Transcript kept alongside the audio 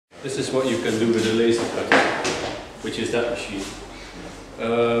This is what you can do with a laser cutter, which is that machine.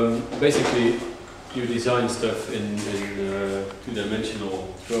 Basically, you design stuff in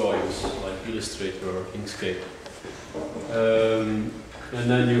two-dimensional drawings like Illustrator or Inkscape. And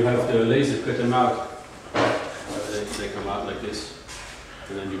then you have the laser cut them out. They come out like this,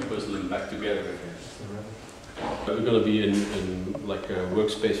 and then you puzzle them back together again. We're going to be in like a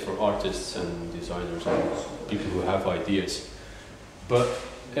workspace for artists and designers and people who have ideas. But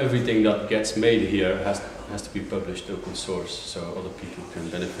everything that gets made here has to be published open source, so other people can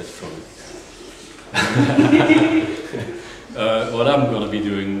benefit from it. What I'm going to be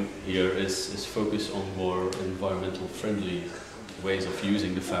doing here is focus on more environmental friendly ways of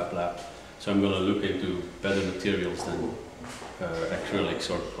using the Fablab. So I'm going to look into better materials than acrylics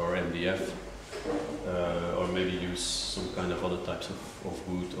or MDF, or maybe use some kind of other types of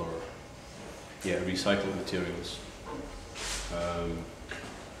wood or recycled materials.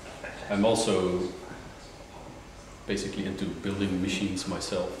 I'm also basically into building machines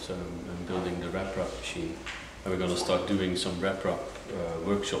myself, so I'm building the wrap machine. And we're going to start doing some wrap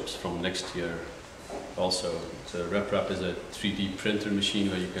workshops from next year also. The wrap is a 3D printer machine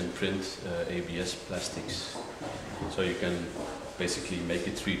where you can print ABS plastics. So you can basically make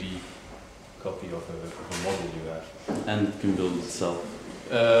a 3D copy of a model you have. And it can build itself.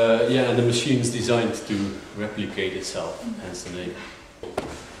 Yeah, and the machine is designed to replicate itself, hence the name.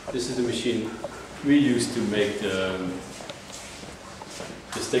 This is the machine we use to make the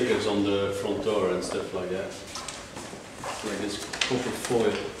stickers on the front door and stuff like that. Like this copper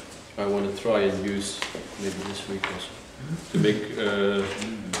foil I want to try and use maybe this week also to make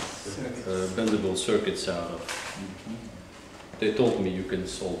bendable circuits out of. They told me you can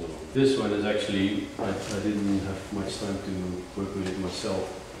solve them. This one is actually, I didn't have much time to work with it myself,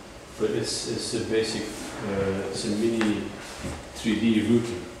 but it's a basic, it's a mini 3D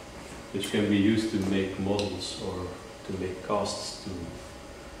router which can be used to make models or to make casts to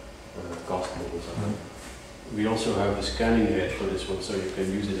cast models. We also have a scanning head for this one, so you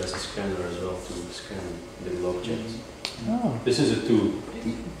can use it as a scanner as well to scan little objects. Oh. This is a tool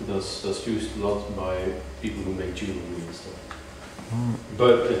that's used a lot by people who make jewelry and stuff.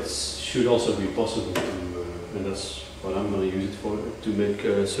 But it should also be possible to, and that's what I'm going to use it for, to make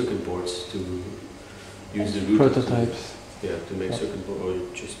circuit boards, to use the router. Prototypes. To make circuit boards,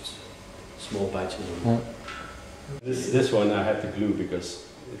 or just small batches of them. This one I had to glue because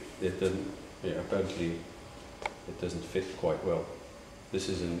it didn't, apparently it doesn't fit quite well. This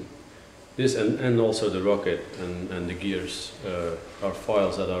is this and also the rocket and the gears are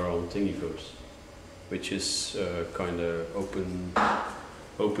files that are on Thingiverse, which is kind of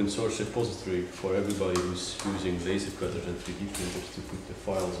open source repository for everybody who's using laser cutters and 3D printers to put the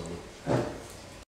files on it.